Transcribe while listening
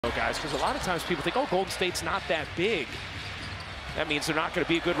Guys, because a lot of times people think, oh, Golden State's not that big. That means they're not going to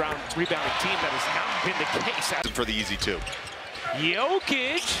be a good rebounding team. That has not been the case. For the easy two.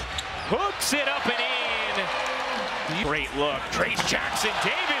 Jokić hooks it up and in. Great look. Trace Jackson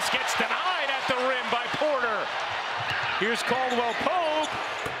Davis gets denied at the rim by Porter. Here's Caldwell Pope.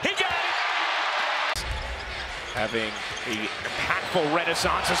 He got it. Having the impactful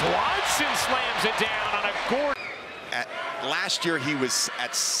renaissance as Watson slams it down on a Gordon. Last year, he was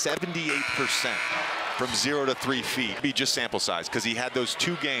at 78% from 0 to 3 feet. Be just sample size, because he had those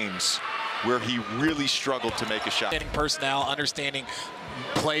 2 games where he really struggled to make a shot. Understanding personnel, understanding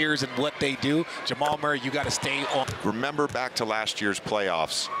players and what they do. Jamal Murray, you got to stay on. Remember back to last year's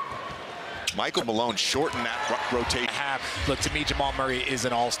playoffs. Michael Malone shortened that rotation. Look, to me, Jamal Murray is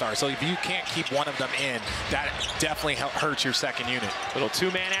an all-star. So if you can't keep one of them in, that definitely hurts your second unit. Little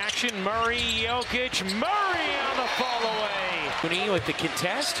two-man action. Murray, Jokić, Murray on the fall away. Mooney with the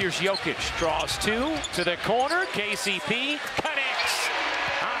contest. Here's Jokić. Draws 2 to the corner. KCP connects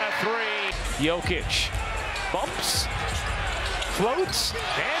on a 3. Jokić bumps, floats,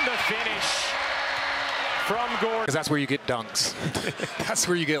 and the finish from Gordon. Because that's where you get dunks. That's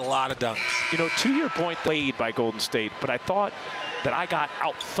where you get a lot of dunks. You know, to your point, played by Golden State, but I thought that I got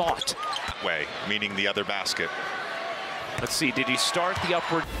out-thought. Way, meaning the other basket. Let's see, did he start the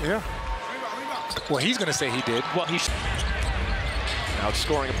upward? Yeah. Well, he's going to say he did. Well, he's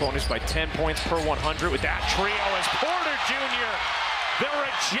outscoring opponents by 10 points per 100 with that trio as Porter Jr. The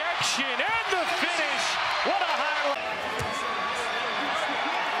rejection and the finish. What a highlight.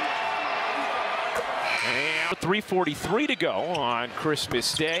 And 3:43 to go on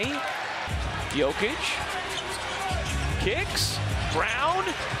Christmas Day. Jokić kicks. Brown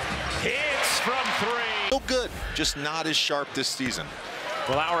hits from 3. Still good, just not as sharp this season.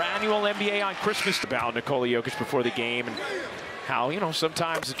 Well, our annual NBA on Christmas about Nikola Jokić before the game and how, you know,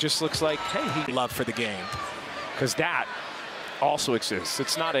 sometimes it just looks like, hey, he love for the game. Because that also exists.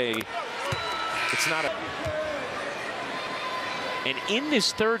 It's not a. And in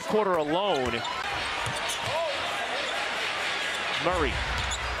this third quarter alone, Murray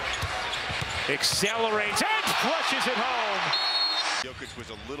accelerates and flushes it home. Jokić was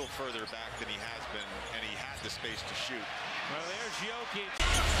a little further back than he has been, and he had the space to shoot. Well, there's Jokić.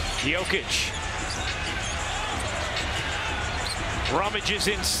 Jokić rummages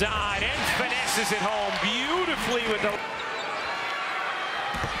inside and finesses it home beautifully with the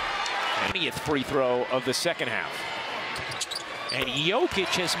 20th free throw of the second half. And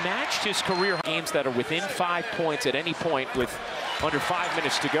Jokić has matched his career games that are within 5 points at any point with under 5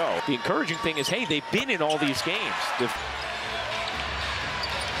 minutes to go. The encouraging thing is, hey, they've been in all these games.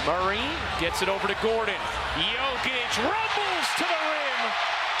 Murray gets it over to Gordon. Jokić rumbles to the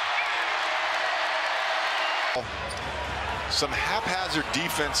rim. Some haphazard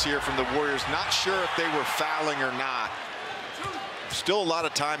defense here from the Warriors. Not sure if they were fouling or not. Still a lot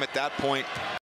of time at that point.